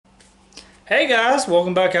Hey guys,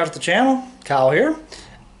 welcome back out to the channel. Kyle here,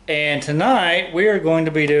 and tonight we are going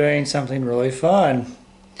to be doing something really fun.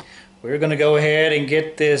 We're going to go ahead and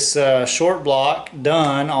get this short block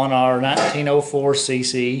done on our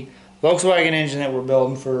 1904cc Volkswagen engine that we're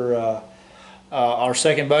building for our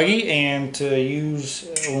second buggy, and to use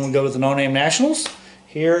when we go to the No Name Nationals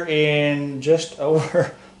here in just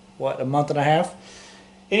over what, a month and a half.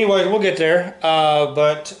 Anyways, we'll get there,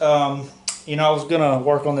 you know, I was going to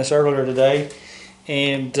work on this earlier today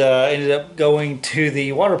and ended up going to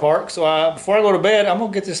the water park. So before I go to bed, I'm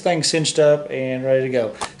going to get this thing cinched up and ready to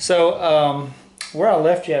go. So where I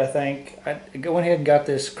left you, I think, I went ahead and got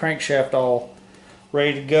this crankshaft all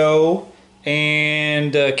ready to go,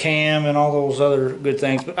 and cam and all those other good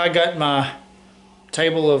things. But I got my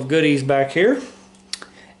table of goodies back here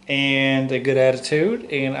and a good attitude,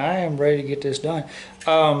 and I am ready to get this done.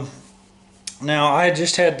 Now I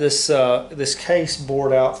just had this this case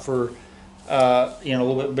bored out for you know, a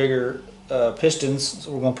little bit bigger pistons.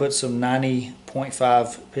 So we're going to put some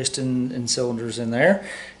 90.5 piston and cylinders in there,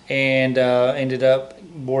 and ended up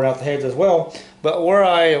boring out the heads as well. But where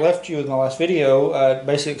I left you in the last video, I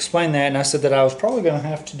basically explained that, and I said that I was probably going to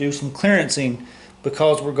have to do some clearancing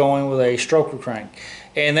because we're going with a stroker crank,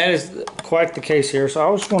 and that is quite the case here. So I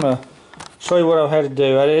was going to show you what I had to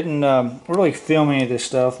do. I didn't really film any of this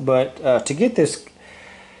stuff, but to get this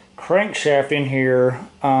crankshaft in here,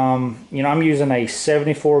 you know, I'm using a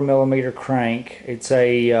 74mm crank. It's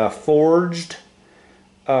a forged,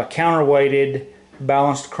 counterweighted,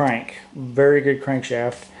 balanced crank. Very good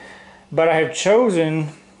crankshaft. But I have chosen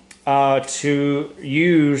to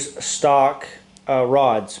use stock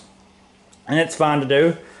rods, and it's fine to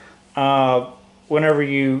do. Whenever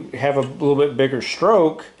you have a little bit bigger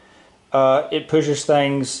stroke, it pushes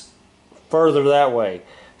things further that way.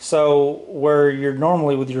 So where you're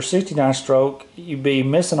normally with your 69 stroke, you'd be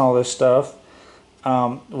missing all this stuff.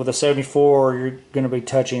 With a 74, you're going to be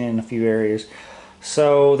touching in a few areas.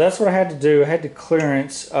 So that's what I had to do. I had to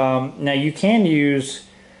clearance. Now you can use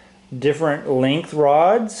different length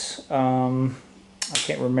rods. I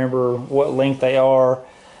can't remember what length they are,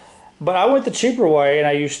 but I went the cheaper way and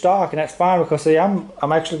I used stock, and that's fine because, see, I'm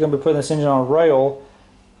actually going to be putting this engine on a rail.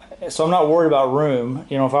 So I'm not worried about room.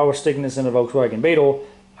 You know, if I was sticking this in a Volkswagen Beetle,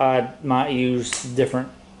 I might use different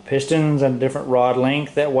pistons and different rod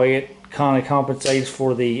length. That way it kind of compensates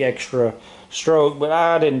for the extra stroke, but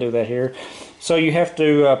I didn't do that here. So you have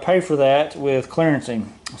to pay for that with clearancing.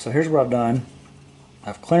 So here's what I've done.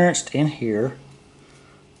 I've clearanced in here.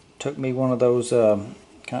 Took me one of those,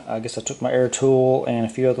 I guess I took my air tool and a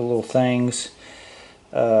few other little things,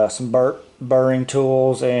 some burring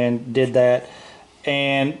tools, and did that.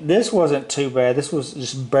 And this wasn't too bad. This was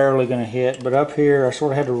just barely going to hit, but up here I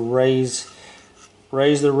sort of had to raise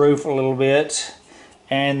the roof a little bit.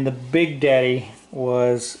 And the big daddy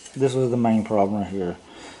was, this was the main problem right here,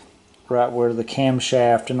 right where the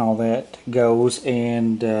camshaft and all that goes.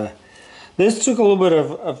 And this took a little bit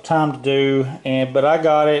of time to do, but I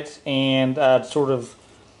got it, and I sort of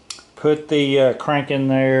put the crank in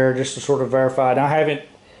there just to sort of verify. Now I haven't,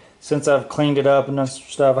 since I've cleaned it up and done some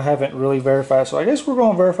stuff, I haven't really verified. So I guess we're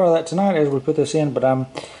going to verify that tonight as we put this in, but I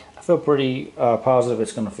feel pretty positive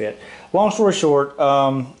it's going to fit. Long story short,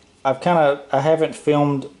 I didn't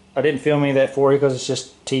film any of that for you because it's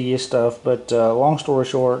just tedious stuff, but long story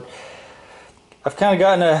short, I've kind of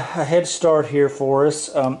gotten a head start here for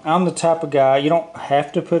us. I'm the type of guy, you don't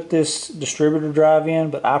have to put this distributor drive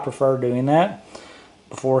in, but I prefer doing that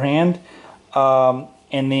beforehand, and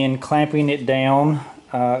then clamping it down.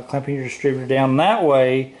 Clamping your distributor down. That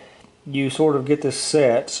way you sort of get this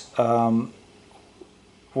set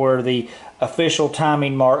where the official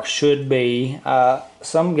timing mark should be.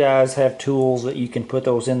 Some guys have tools that you can put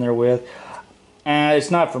those in there with.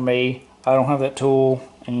 It's not for me. I don't have that tool,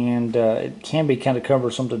 and it can be kind of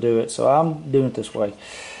cumbersome to do it, so I'm doing it this way.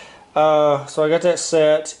 So I got that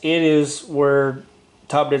set. It is where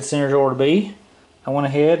top dead center ought to be. I went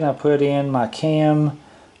ahead and I put in my cam,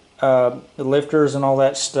 the lifters and all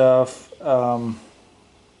that stuff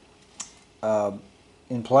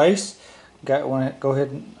in place. Went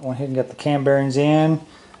ahead and got the cam bearings in,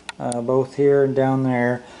 both here and down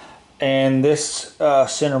there, and this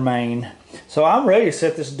center main. So I'm ready to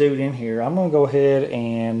set this dude in here. I'm going to go ahead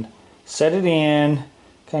and set it in,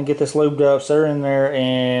 kind of get this lubed up, set it in there,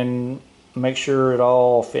 and make sure it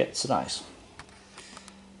all fits nice.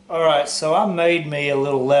 Alright, so I made me a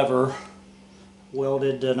little lever,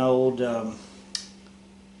 welded an old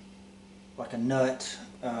like a nut,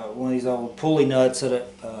 one of these old pulley nuts that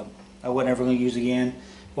I wasn't ever going to use again.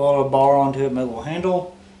 Welded a bar onto it, made a little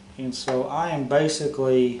handle, and so I am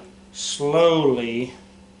basically slowly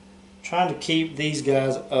trying to keep these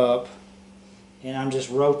guys up, and I'm just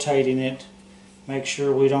rotating it, make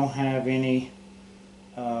sure we don't have any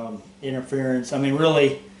interference. I mean, really,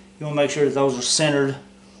 you want to make sure that those are centered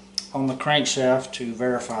on the crankshaft to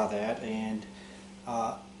verify that. And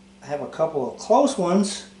I have a couple of close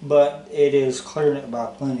ones, but it is clearing it by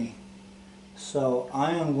plenty. So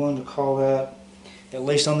I am going to call that, at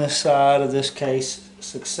least on this side of this case,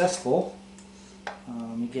 successful.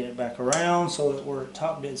 Let me get it back around so that we're at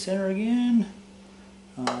top dead center again.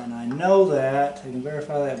 And I know that, I can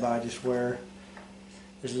verify that by just where,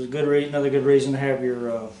 this is a good another good reason to have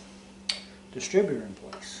your distributor in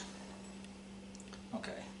place.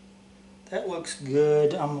 Okay, that looks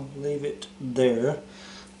good. I'm going to leave it there.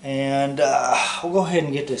 And we'll go ahead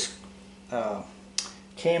and get this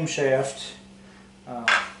camshaft that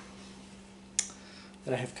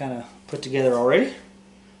I have kind of put together already.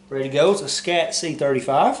 Ready to go. It's a Scat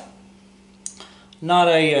C35. Not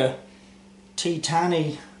a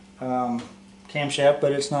T-tiny camshaft,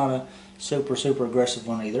 but it's not a super aggressive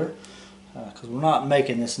one either, because we're not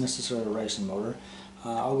making this necessarily a racing motor.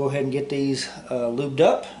 I'll go ahead and get these lubed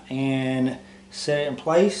up and set it in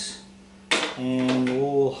place, and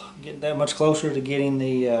we'll get that much closer to getting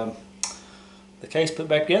the case put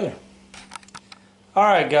back together.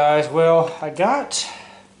 Alright guys, well, I got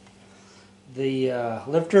the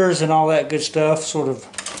lifters and all that good stuff sort of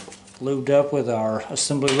lubed up with our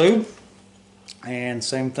assembly lube, and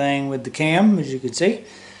same thing with the cam, as you can see.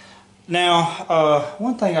 Now,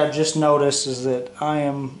 one thing I just noticed is that I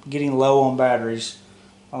am getting low on batteries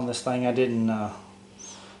on this thing. I didn't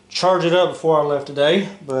charge it up before I left today,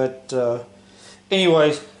 but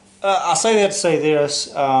anyways, I say that to say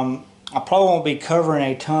this. I probably won't be covering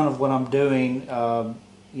a ton of what I'm doing,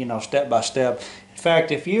 you know, step by step. In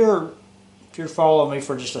fact, if you're following me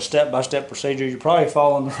for just a step-by-step procedure, you're probably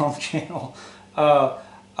following the wrong channel.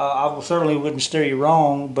 I certainly wouldn't steer you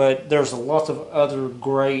wrong, but there's lots of other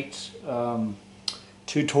great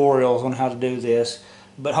tutorials on how to do this.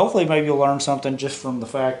 But hopefully maybe you'll learn something just from the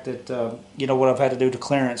fact that, you know, what I've had to do to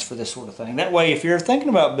clearance for this sort of thing. That way, if you're thinking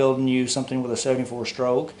about building you something with a 74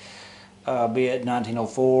 stroke, be it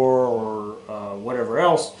 1904 or whatever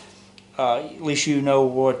else, at least you know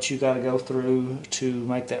what you got to go through to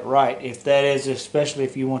make that right. If that is, especially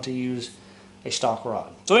if you want to use a stock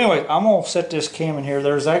rod. So anyway, I'm going to set this cam in here.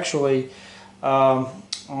 There's actually, on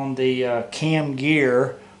the cam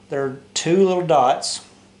gear, there are two little dots.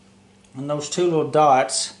 And those two little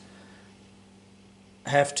dots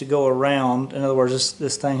have to go around. In other words,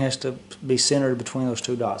 this thing has to be centered between those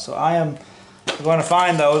two dots. So I am going to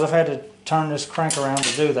find those. I've had to turn this crank around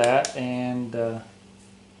to do that, and there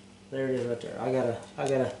it is right there. I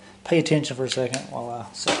gotta pay attention for a second while I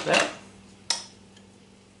set that.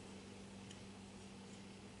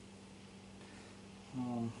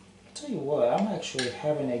 I'll tell you what, I'm actually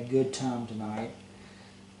having a good time tonight.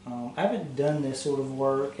 I haven't done this sort of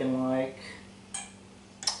work in like,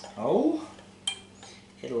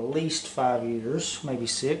 at least 5 years, maybe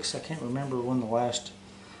 6. I can't remember when the last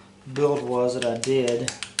build was that I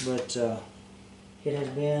did, but it has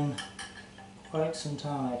been quite some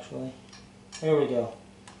time actually. There we go.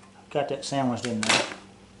 I've got that sandwiched in there.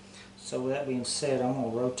 So with that being said, I'm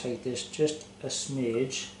going to rotate this just a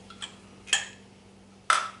smidge.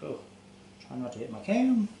 Oh, try not to hit my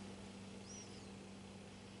cam.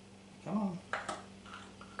 Come on.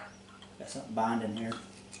 Got something binding here.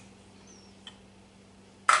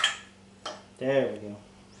 There we go.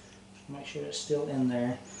 Just make sure it's still in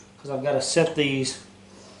there, because I've got to set these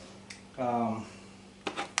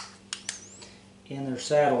in their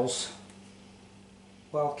saddles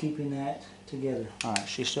while keeping that together. Alright,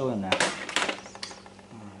 she's still in there.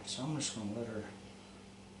 Alright, so I'm just going to let her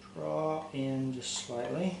draw in just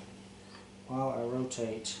slightly while I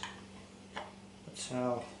rotate. That's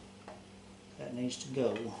how that needs to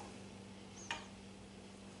go.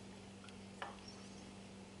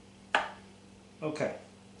 Okay,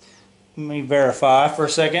 let me verify for a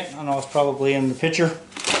second. I know it's probably in the picture.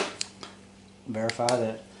 Verify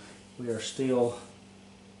that we are still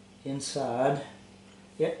inside.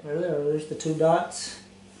 Yep, there's the two dots.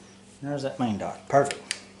 And there's that main dot. Perfect.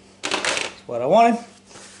 That's what I wanted.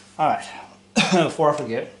 Alright, before I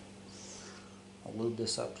forget, I'll lube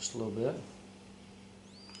this up just a little bit.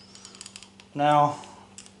 Now,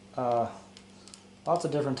 lots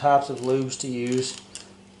of different types of lubes to use.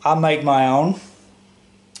 I make my own.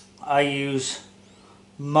 I use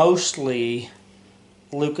mostly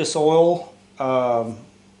Lucas oil.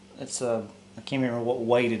 It's I can't remember what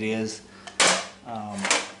weight it is,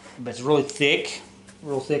 but it's really thick,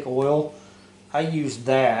 real thick oil. I use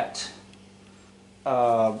that,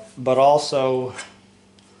 but also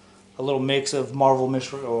a little mix of Marvel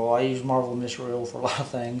mystery oil. I use Marvel mystery oil for a lot of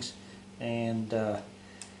things, and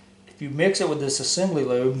if you mix it with this assembly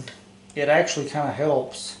lube, it actually kind of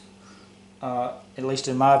helps, at least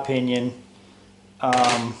in my opinion,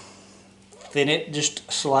 thin it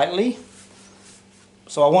just slightly.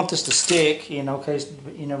 So I want this to stick, you know, in case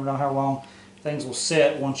you never know how long things will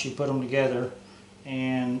set once you put them together.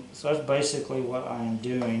 And so that's basically what I am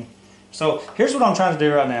doing. So here's what I'm trying to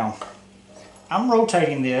do right now. I'm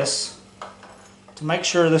rotating this to make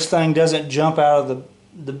sure this thing doesn't jump out of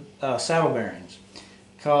the saddle bearings.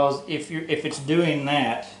 Because if it's doing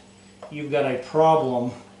that, you've got a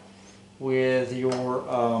problem with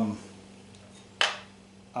your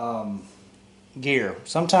gear.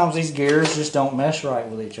 Sometimes these gears just don't mesh right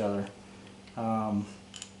with each other.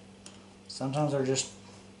 Sometimes they're just,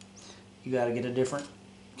 you got to get a different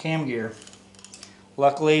cam gear.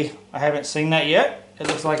 Luckily, I haven't seen that yet. It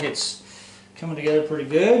looks like it's coming together pretty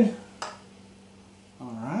good.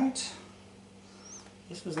 Alright.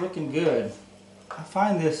 This is looking good. I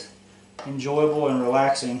find this enjoyable and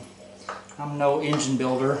relaxing. I'm no engine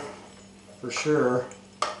builder for sure,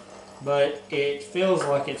 but it feels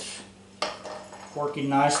like it's working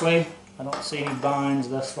nicely. I don't see any binds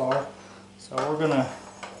thus far, so we're gonna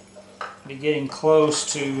be getting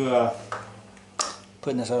close to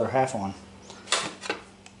putting this other half on.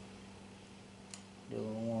 Do a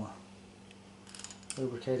little more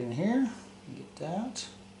lubricating here. Get that.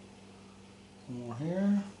 One more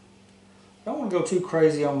here. I don't want to go too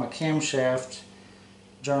crazy on my camshaft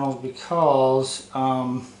journals because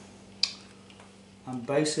I'm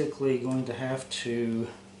basically going to have to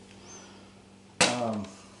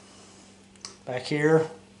back here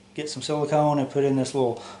get some silicone and put in this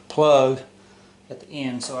little plug at the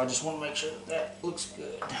end, so I just want to make sure that looks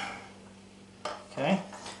good. Okay,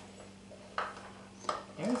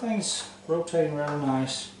 everything's rotating rather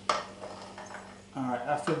nice. Alright,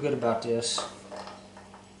 I feel good about this.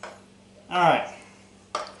 Alright,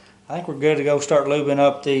 I think we're good to go start lubing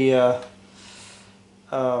up the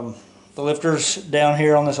lifters down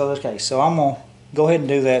here on this other case. So I'm going to go ahead and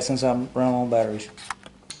do that since I'm running on batteries.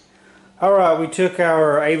 Alright, we took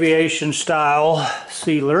our aviation style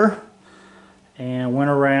sealer and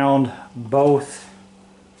went around both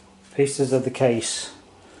pieces of the case,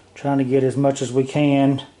 trying to get as much as we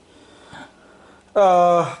can,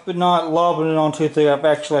 but not lobbing it on too thick. I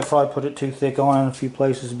probably put it too thick on in a few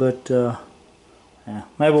places, but yeah,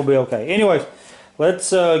 maybe we'll be okay. Anyways,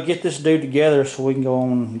 let's get this dude together so we can go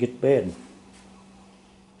on and get to bed.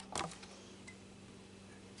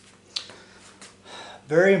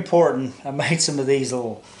 Very important. I made some of these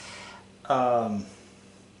little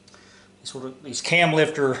these cam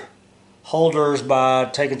lifter holders by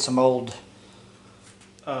taking some old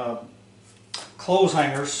clothes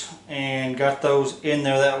hangers and got those in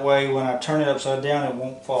there. That way when I turn it upside down it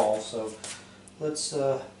won't fall. So let's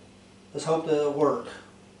hope that it'll work.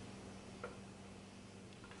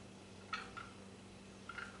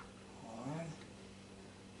 Alright,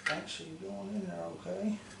 actually going in there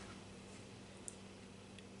okay.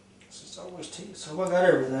 It's always so I got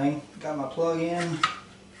everything. Got my plug in,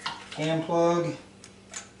 cam plug.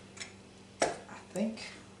 I think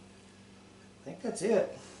that's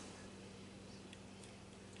it.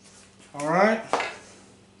 Alright,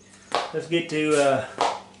 let's get to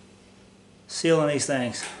sealing these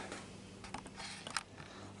things.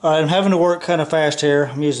 Alright, I'm having to work kind of fast here.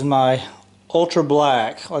 I'm using my ultra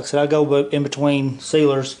black. Like I said, I go in between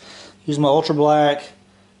sealers. Use my ultra black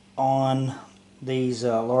on these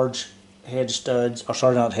large head studs, or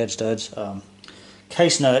sorry, not head studs,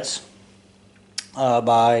 case nuts,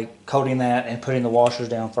 by coating that and putting the washers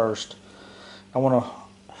down first. I want to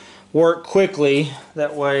work quickly,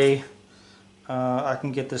 that way I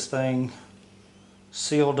can get this thing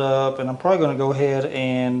sealed up, and I'm probably going to go ahead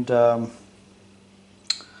and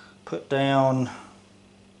put down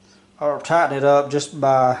or tighten it up just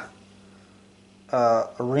by a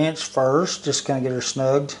wrench first, just kind of get her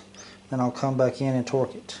snugged. Then I'll come back in and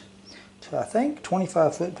torque it. So I think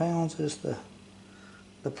 25 foot-pounds is the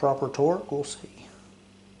proper torque. We'll see.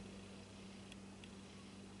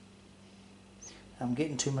 I'm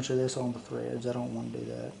getting too much of this on the threads. I don't want to do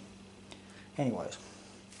that. Anyways,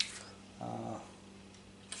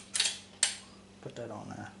 put that on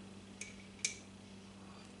there.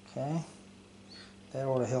 Okay, that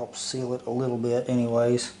ought to help seal it a little bit.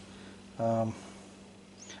 Anyways, I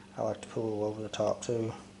like to put a little over the top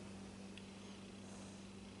too.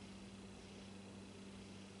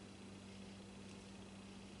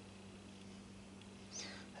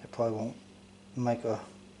 It probably won't make a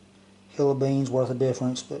hill of beans worth of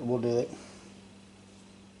difference, but we'll do it.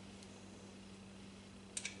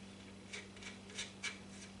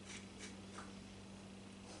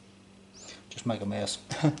 just make a mess.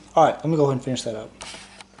 Alright, let me go ahead and finish that up.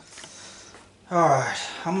 Alright,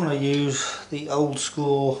 I'm going to use the old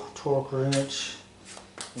school torque wrench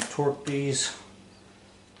and torque these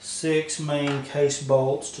 6 main case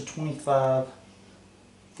bolts to 25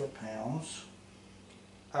 foot-pounds.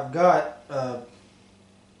 I've got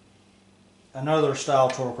another style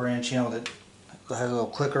torque wrench, you know, that has a little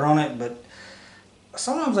clicker on it, but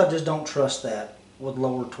sometimes I just don't trust that with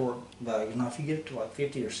lower torque values. Now if you get it to like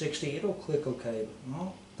 50 or 60, it'll click okay, but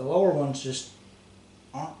no, the lower ones just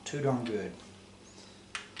aren't too darn good.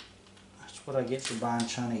 That's what I get for buying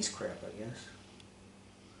Chinese crap, I guess.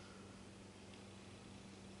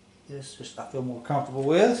 This just I feel more comfortable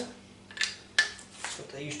with. That's what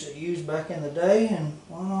they used to use back in the day, and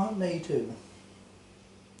why not me too?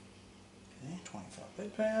 Okay, 25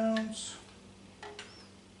 foot-pounds.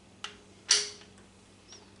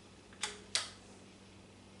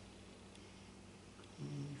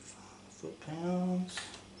 25 foot-pounds.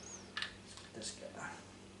 Let's get this guy.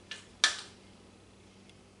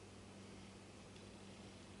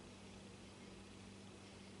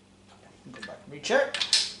 Go back and recheck.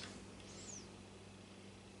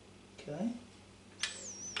 Okay.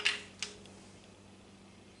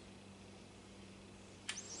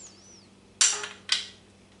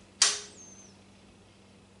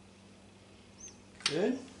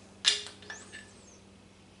 Good.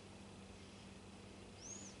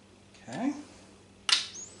 Okay.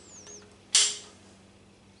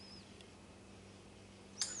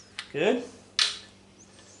 Good.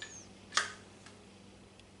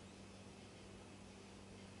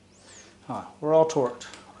 Huh, we're all torqued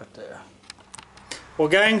right there. Well,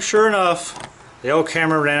 gang, sure enough, the old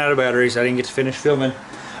camera ran out of batteries. I didn't get to finish filming.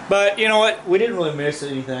 But you know what? We didn't really miss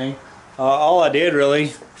anything. All I did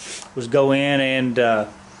really was go in and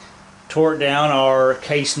torque down our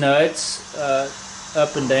case nuts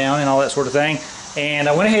up and down and all that sort of thing. And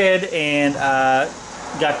I went ahead and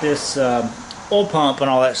got this oil pump and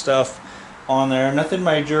all that stuff on there. Nothing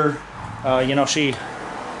major. You know, she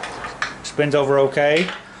spins over okay.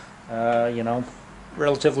 You know,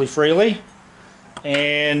 relatively freely.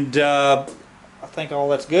 And I think all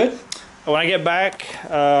that's good. When I get back,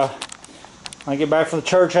 from the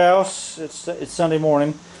church house, it's Sunday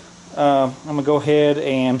morning. I'm gonna go ahead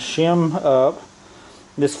and shim up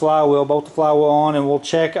this flywheel, bolt the flywheel on, and we'll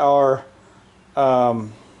check our I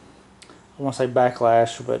want to say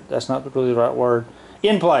backlash, but that's not really the right word.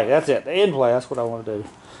 In play, that's it. The in play, that's what I want to do.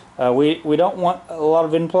 We don't want a lot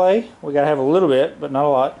of in play. We gotta have a little bit, but not a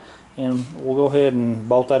lot. And we'll go ahead and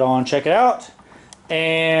bolt that on, check it out,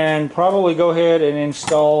 and probably go ahead and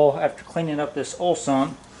install, after cleaning up this oil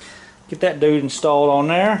sump, get that dude installed on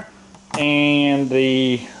there and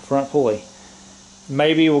the front pulley.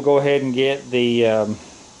 Maybe we'll go ahead and get the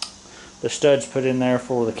studs put in there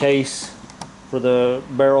for the case, for the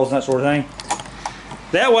barrels and that sort of thing.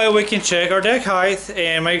 That way we can check our deck height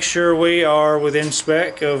and make sure we are within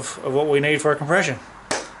spec of what we need for our compression.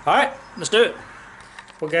 Alright, let's do it.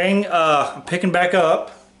 Well, gang, I'm picking back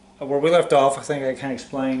up where we left off. I think I kind of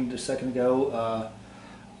explained a second ago,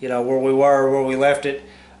 you know, where we were, where we left it.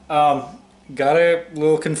 Got a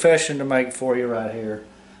little confession to make for you right here.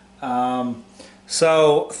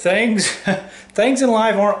 So things things in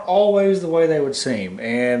life aren't always the way they would seem,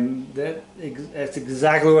 and that's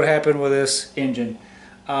exactly what happened with this engine.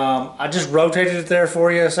 I just rotated it there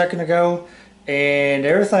for you a second ago, and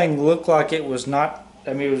everything looked like it was not,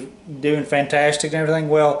 I mean, it was doing fantastic and everything.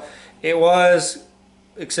 Well, it was,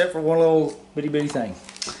 except for one little bitty thing.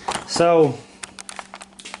 So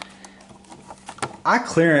I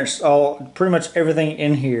clearanced pretty much everything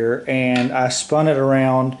in here, and I spun it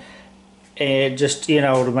around, and just, you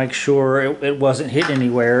know, to make sure it wasn't hitting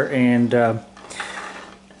anywhere. And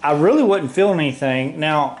I really wasn't feeling anything.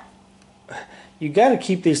 Now, you got to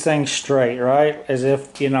keep these things straight, right? As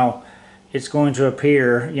if, you know, it's going to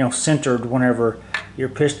appear, you know, centered whenever your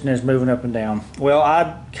piston is moving up and down. Well,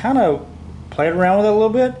 I kind of played around with it a little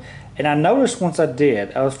bit, and I noticed once I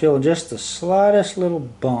did, I was feeling just the slightest little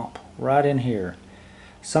bump right in here.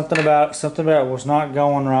 Something about it was not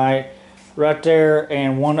going right there,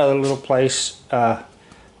 and one other little place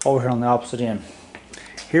over here on the opposite end.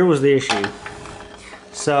 Here was the issue.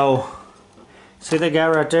 So, see that guy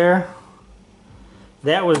right there?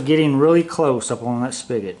 That was getting really close up on that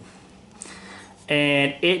spigot,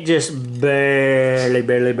 and it just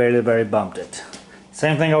barely bumped it.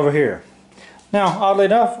 Same thing over here. Now, oddly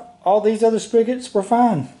enough, all these other spigots were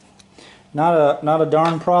fine. Not a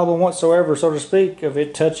darn problem whatsoever, so to speak, of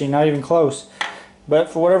it touching, not even close. But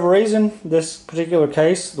for whatever reason, this particular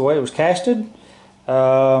case, the way it was casted,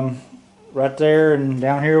 right there and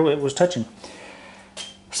down here, it was touching.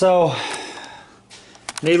 So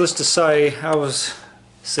needless to say, I was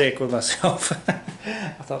sick with myself.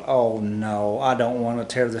 I thought, oh no, I don't want to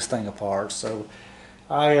tear this thing apart. So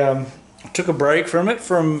I took a break from it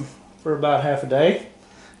for about half a day.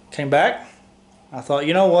 Came back. I thought,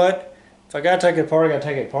 you know what? If I gotta take it apart, I gotta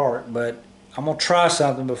take it apart. But I'm gonna try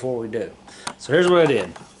something before we do. So here's what I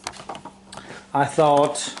did. I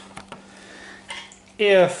thought,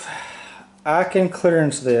 if I can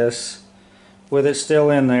clearance this with it still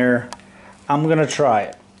in there, I'm gonna try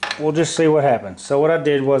it. We'll just see what happens. So what I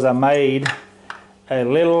did was I made a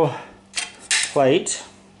little plate.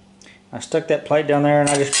 I stuck that plate down there and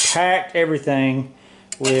I just packed everything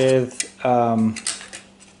with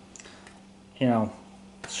you know,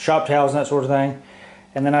 shop towels and that sort of thing.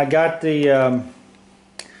 And then I got the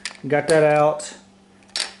got that out,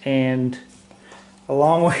 and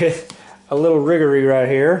along with a little riggery right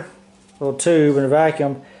here, a little tube and a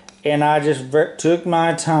vacuum, and I just took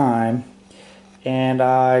my time and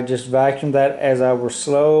I just vacuumed that as I was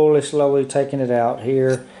slowly taking it out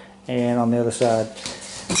here and on the other side.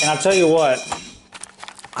 And I'll tell you what,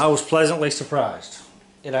 I was pleasantly surprised.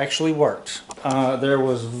 It actually worked. There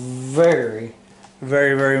was very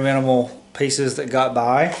minimal pieces that got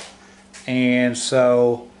by, and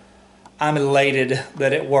so I'm elated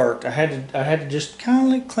that it worked. I had to just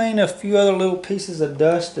kind of clean a few other little pieces of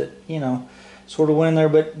dust that, you know, sort of went in there,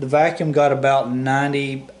 but the vacuum got about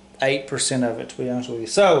 98% of it, to be honest with you.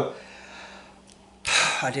 So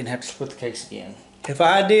I didn't have to split the case again. If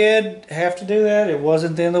I did have to do that, it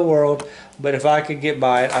wasn't the end of the world, but if I could get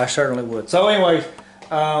by it, I certainly would. So anyways,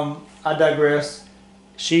 I digress.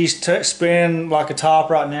 She's spinning like a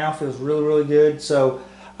top right now. Feels really good. So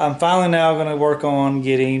I'm finally now going to work on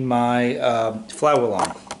getting my flywheel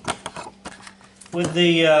on. With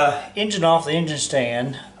the engine off the engine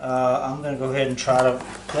stand, I'm going to go ahead and try to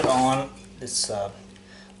put on this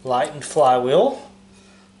lightened flywheel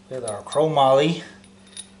with our chromoly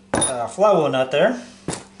flywheel nut there.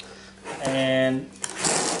 And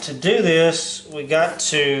to do this, we got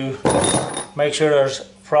to make sure there's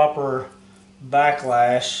proper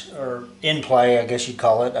backlash, or in play, I guess you'd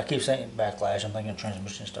call it. I keep saying backlash, I'm thinking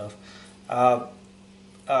transmission stuff.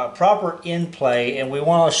 Proper in play, and we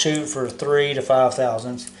want to shoot for 3 to 5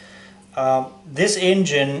 thousandths. This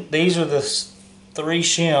engine, these are the 3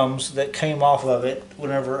 shims that came off of it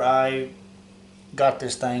whenever I got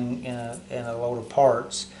this thing in a load of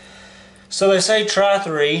parts. So they say try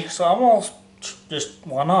 3, so I'm gonna just,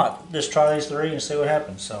 why not, just try these 3 and see what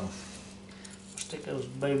happens. So stick those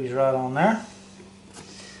babies right on there,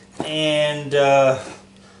 and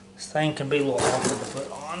this thing can be a little awkward to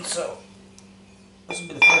put on, so this will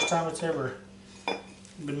be the first time it's ever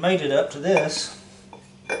been mated up to this.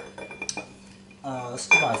 This is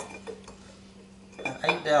my an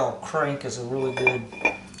 8-dowel crank is a really good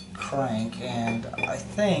crank, and I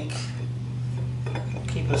think it'll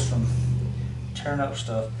keep us from tearing up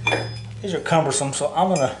stuff. These are cumbersome, so I'm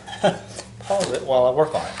gonna pause it while I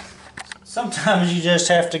work on it. Sometimes you just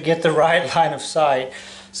have to get the right line of sight.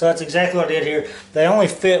 So that's exactly what I did here. They only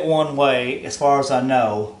fit one way as far as I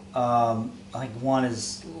know. I think one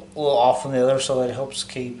is a little off from the other, so that helps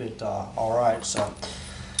keep it alright. So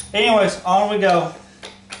anyways, on we go.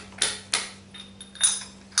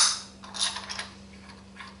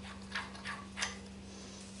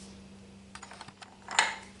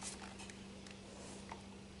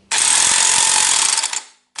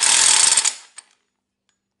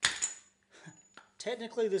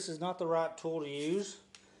 Technically, this is not the right tool to use,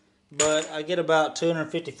 but I get about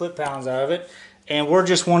 250 foot-pounds out of it, and we're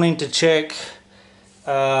just wanting to check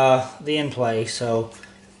the in-play, so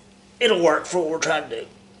it'll work for what we're trying to do.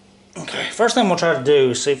 Okay, first thing we'll try to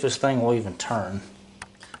do is see if this thing will even turn.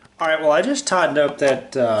 Alright, well, I just tightened up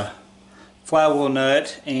that flywheel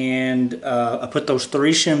nut, and I put those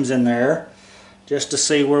 3 shims in there just to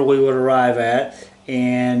see where we would arrive at,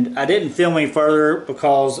 and I didn't film any further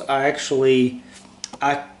because I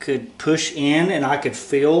could push in and I could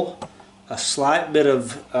feel a slight bit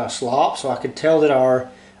of slop, so I could tell that our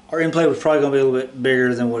in-play was probably going to be a little bit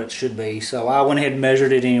bigger than what it should be. So I went ahead and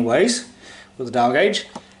measured it anyways with a dial gauge.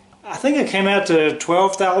 I think it came out to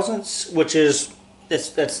 12 thousandths, which is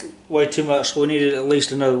that's way too much. So we needed at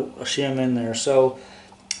least another shim in there. So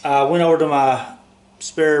I went over to my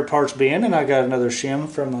spare parts bin and I got another shim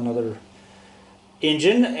from another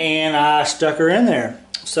engine and I stuck her in there.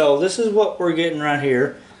 So this is what we're getting right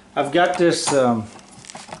here. I've got this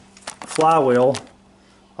flywheel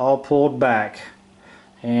all pulled back,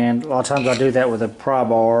 and a lot of times I do that with a pry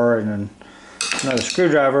bar and another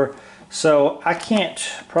screwdriver, so I can't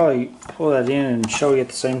probably pull that in and show you at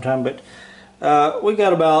the same time, but we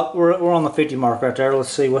got about, we're on the 50 mark right there. Let's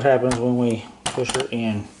see what happens when we push her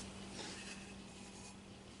in.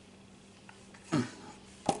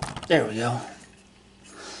 There we go.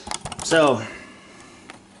 So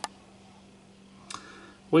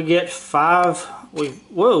we get 5.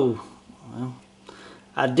 Whoa. Well,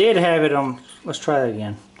 I did have it on. Let's try that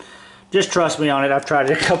again. Just trust me on it. I've tried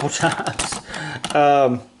it a couple times.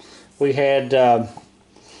 We had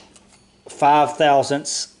 5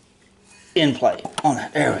 thousandths in play on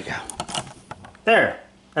it. There we go. There.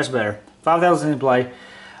 That's better. 5 thousandths in play,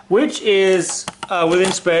 which is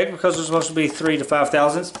within spec because they're supposed to be 3 to 5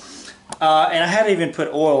 thousandths. And I hadn't even put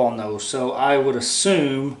oil on those, so I would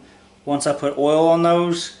assume once I put oil on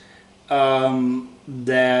those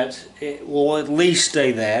that it will at least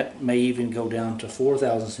stay that. May even go down to 4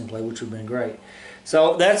 thousandths in play, which would have been great.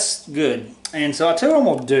 So that's good. And so I'll tell you what I'm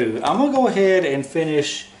going to do. I'm going to go ahead and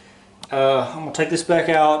finish. I'm going to take this back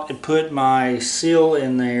out and put my seal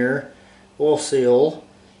in there, oil seal.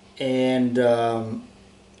 And I'm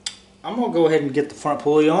going to go ahead and get the front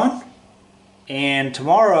pulley on. And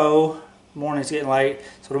tomorrow morning, it's getting late,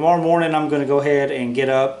 so tomorrow morning I'm going to go ahead and get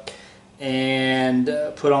up and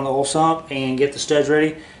put on the oil sump and get the studs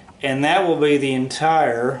ready. And that will be the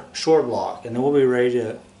entire short block. And then we'll be ready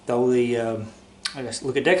to throw the, I guess,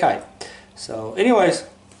 look at deck height. So anyways,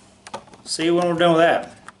 see you when we're done with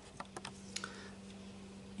that.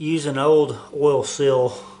 Use an old oil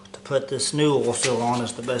seal to put this new oil seal on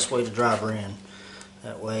is the best way to drive her in.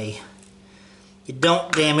 That way you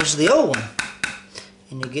don't damage the old one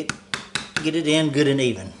and you get it in good and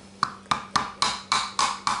even.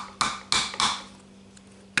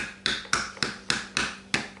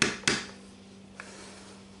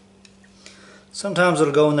 Sometimes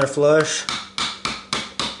it'll go in there flush,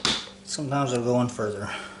 sometimes it'll go in further.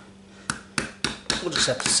 We'll just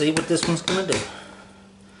have to see what this one's going to do.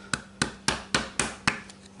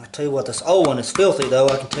 I'll tell you what, this old one is filthy though,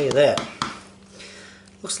 I can tell you that.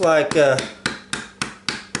 Looks like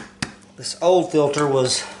this old filter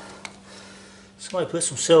was, somebody put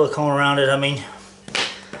some silicone around it. I mean,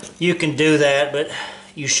 you can do that, but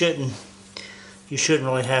you shouldn't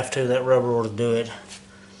really have to. That rubber ought to do it.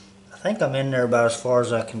 I think I'm in there about as far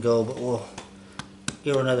as I can go, but we'll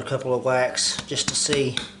give her another couple of whacks just to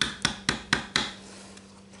see.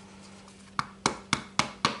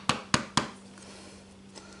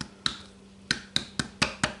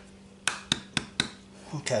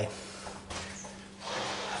 Okay.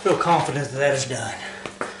 I feel confident that that is done.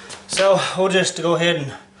 So we'll just go ahead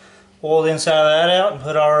and oil the inside of that out and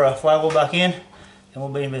put our flywheel back in, and we'll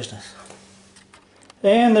be in business.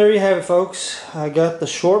 And there you have it, folks. I got the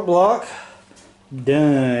short block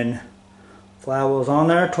done. Flywheel's on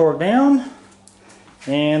there, torqued down,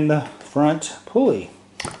 and the front pulley.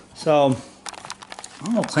 So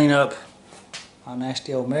I'm gonna clean up my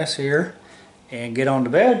nasty old mess here and get on to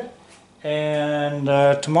bed. And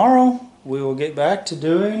tomorrow we will get back to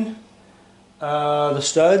doing the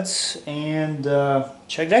studs and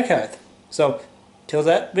check deck height. So till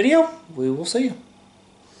that video, we will see you.